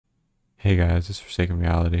Hey guys, it's Forsaken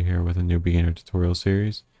Reality here with a new beginner tutorial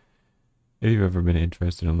series. If you've ever been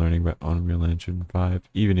interested in learning about Unreal Engine 5,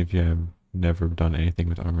 even if you have never done anything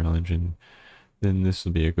with Unreal Engine, then this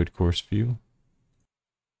will be a good course for you.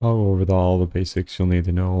 I'll go over all the basics you'll need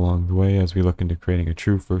to know along the way as we look into creating a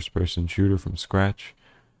true first-person shooter from scratch,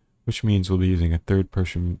 which means we'll be using a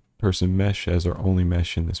third-person mesh as our only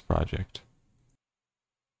mesh in this project.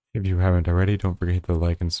 If you haven't already, don't forget to hit the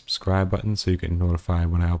like and subscribe button so you get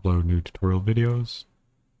notified when I upload new tutorial videos.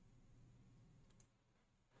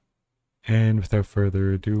 And without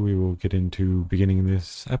further ado, we will get into beginning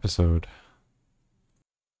this episode.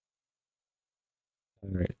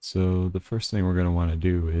 Alright, so the first thing we're going to want to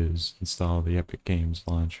do is install the Epic Games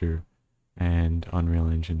launcher and Unreal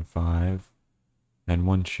Engine 5. And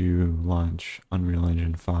once you launch Unreal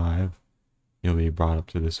Engine 5, you'll be brought up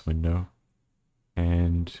to this window.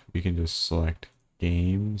 And we can just select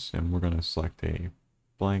games, and we're going to select a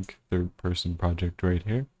blank third-person project right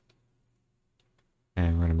here.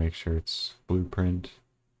 And we're going to make sure it's blueprint,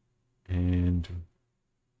 and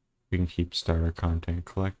we can keep starter content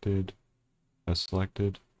collected as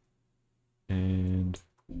selected, and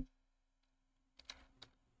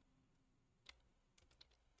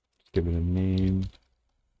give it a name.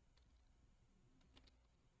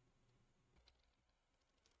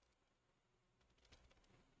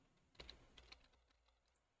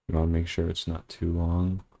 You want to make sure it's not too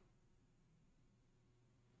long,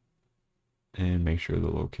 and make sure the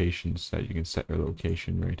location set. You can set your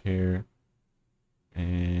location right here,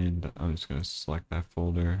 and I'm just going to select that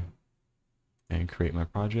folder and create my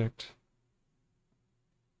project.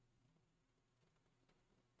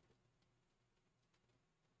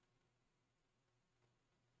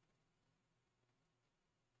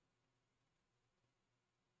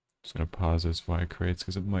 Just going to pause this while it creates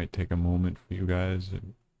because it might take a moment for you guys.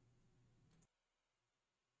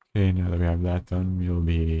 Okay, now that we have that done, we'll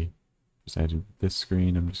be presented with this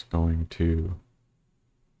screen. I'm just going to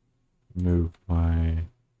move my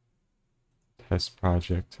test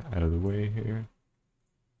project out of the way here.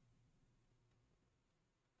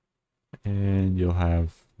 And you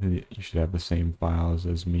should have the same files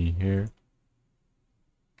as me here.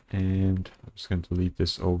 And I'm just going to delete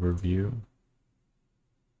this overview.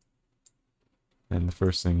 And the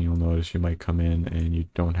first thing you'll notice, you might come in and you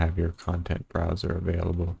don't have your content browser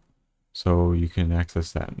available. So you can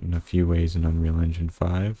access that in a few ways in Unreal Engine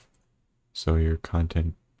 5. So your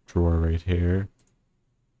content drawer right here.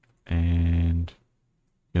 And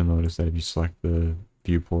you'll notice that if you select the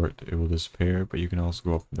viewport, it will disappear, but you can also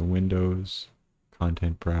go up in the Windows,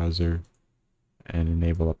 Content Browser, and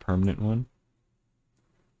enable a permanent one.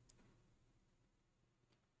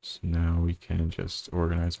 So now we can just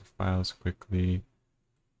organize our files quickly. I'm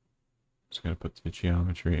just going to put the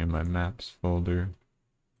geometry in my maps folder.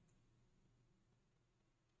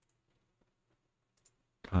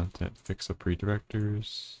 Content fix up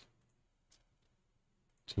redirectors.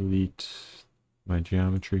 Delete my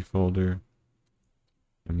geometry folder.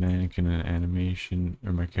 My mannequin and animation,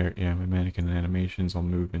 or my mannequin and animations, I'll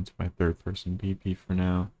move into my third-person BP for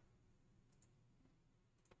now.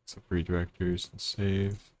 Fix up redirectors and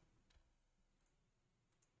save.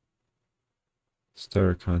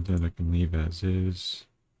 Starter content I can leave as is.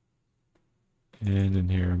 And in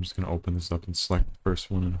here, I'm just going to open this up and select the first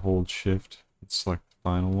one and hold shift and select the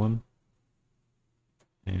final one.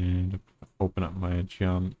 And open up my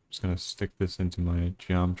I'm just going to stick this into my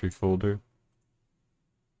geometry folder.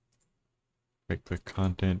 Right click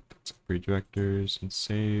content, fix up redirectors, and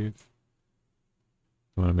save.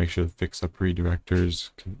 You want to make sure to fix up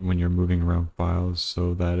redirectors when you're moving around files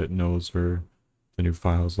so that it knows where the new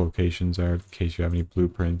files locations are in case you have any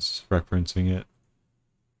blueprints referencing it.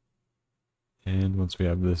 And once we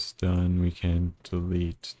have this done, we can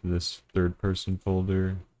delete this third person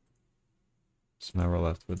folder. So now we're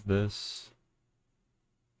left with this.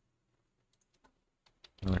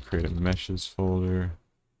 I'm going to create a meshes folder.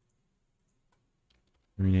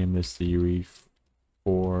 Rename this to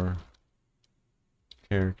UE4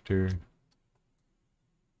 character.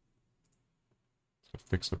 So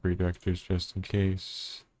fix up redirectors just in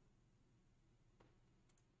case.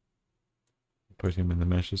 Put him in the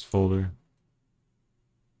meshes folder.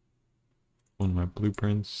 One of my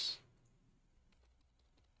blueprints.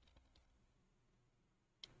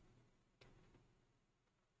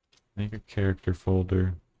 Make a character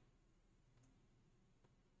folder.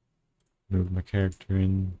 Move my character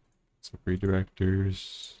in. Some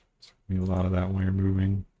redirectors. It's gonna be a lot of that when you're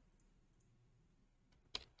moving.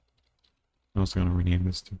 I'm also going to rename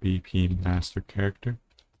this to BP master character.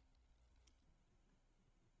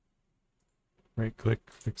 Right click,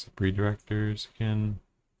 fix up redirectors again.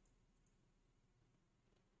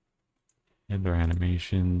 And our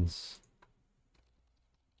animations.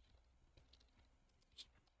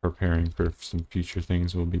 Preparing for some future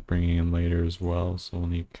things we'll be bringing in later as well. So we'll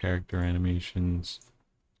need character animations.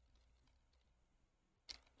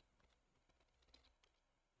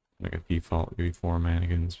 Like a default UE4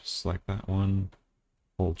 mannequins, select that one.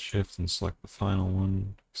 Hold shift and select the final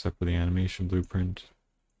one, except for the animation blueprint.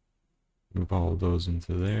 Move all of those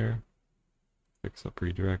into there. Fix up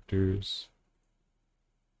redirectors.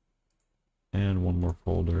 And one more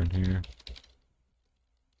folder in here.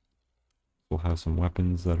 We'll have some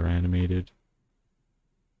weapons that are animated.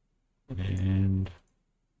 And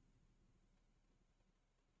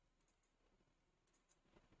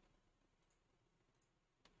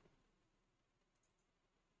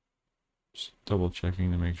just double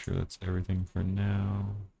checking to make sure that's everything for now.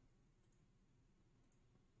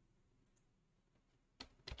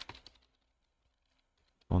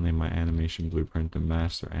 I'll name my animation blueprint to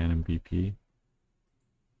master anim BP.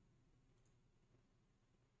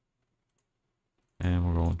 And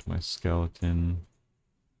we'll go into my skeleton.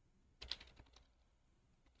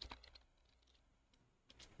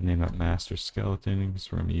 Name that master skeleton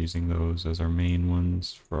because we're going to be using those as our main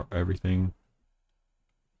ones for everything.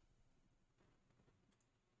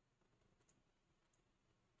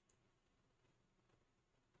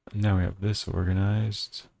 And now we have this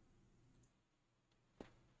organized.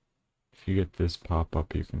 If you get this pop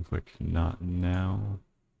up, you can click Not Now.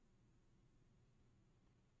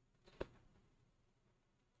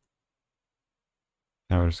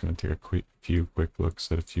 Now we're just going to take a few quick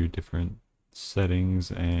looks at a few different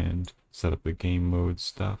settings and set up the game mode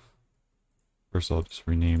stuff. First, I'll just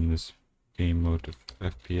rename this game mode to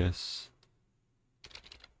FPS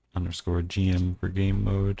underscore GM for game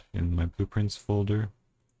mode in my blueprints folder.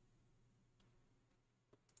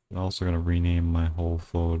 I'm also going to rename my whole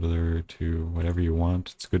folder to whatever you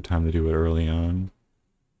want. It's a good time to do it early on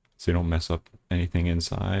so you don't mess up anything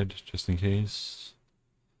inside, just in case.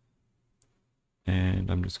 And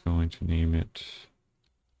I'm just going to name it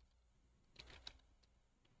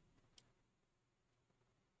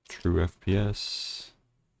True FPS.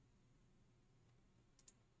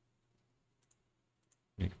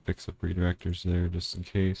 Fix up redirectors there just in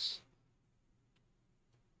case.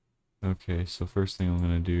 Okay, so first thing I'm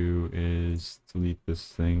going to do is delete this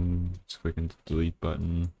thing. Just click into the delete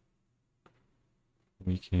button.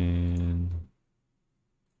 We can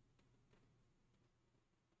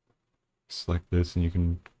select this and you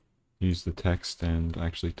can use the text and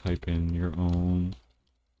actually type in your own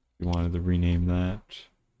if you wanted to rename that.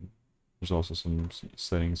 There's also some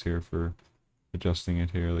settings here for adjusting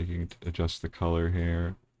it here, like you can adjust the color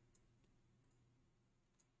here.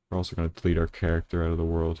 We're also going to delete our character out of the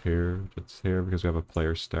world here. It's here because we have a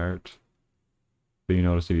player start. But you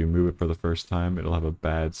notice if you move it for the first time, it'll have a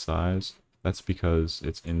bad size. That's because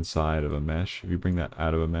it's inside of a mesh. If you bring that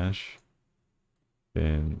out of a mesh,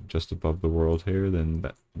 then just above the world here, then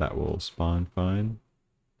that will spawn fine.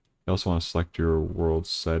 You also want to select your world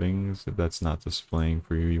settings. If that's not displaying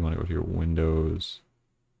for you, you want to go to your Windows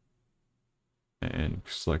and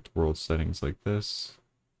select world settings like this.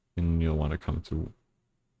 And you'll want to come to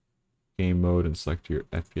game mode and select your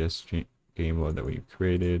FPS game mode that we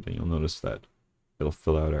created. And you'll notice that it'll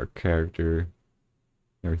fill out our character,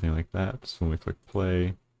 everything like that. So when we click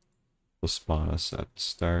play, it'll spawn us at the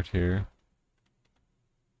start here.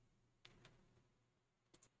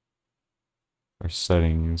 Our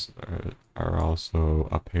settings are also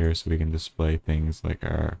up here so we can display things like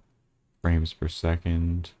our frames per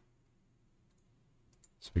second.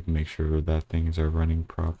 So we can make sure that things are running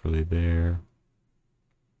properly there.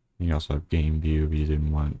 You also have game view if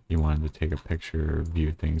you wanted to take a picture or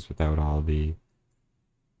view things without all the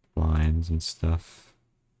lines and stuff.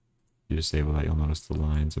 You disable that, you'll notice the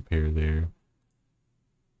lines appear there.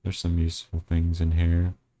 There's some useful things in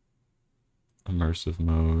here. Immersive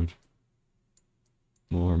mode.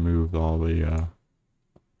 We'll remove all the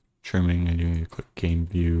trimming, and you need to click game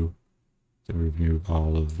view to remove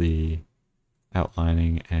all of the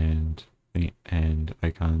outlining and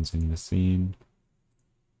icons in the scene.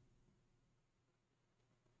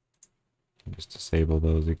 Just disable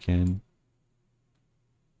those again.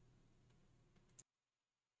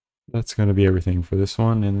 That's going to be everything for this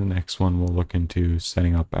one. In the next one, we'll look into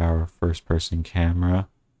setting up our first-person camera.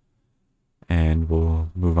 And we'll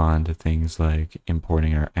move on to things like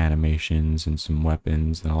importing our animations and some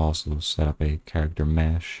weapons. And I'll also set up a character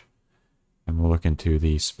mesh. And we'll look into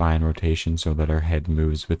the spine rotation so that our head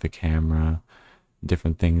moves with the camera.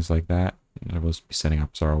 Different things like that. And we'll be setting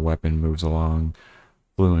up so our weapon moves along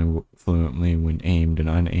fluently when aimed and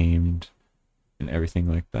unaimed. And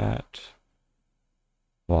everything like that.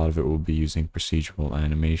 A lot of it will be using procedural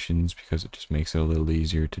animations because it just makes it a little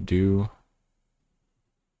easier to do.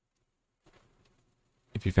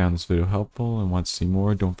 If you found this video helpful and want to see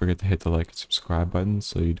more, don't forget to hit the like and subscribe button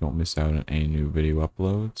so you don't miss out on any new video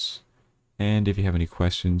uploads. And if you have any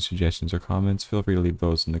questions, suggestions, or comments, feel free to leave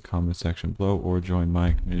those in the comment section below or join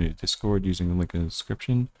my community Discord using the link in the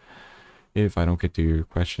description. If I don't get to your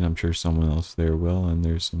question, I'm sure someone else there will, and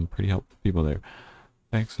there's some pretty helpful people there.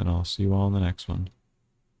 Thanks, and I'll see you all in the next one.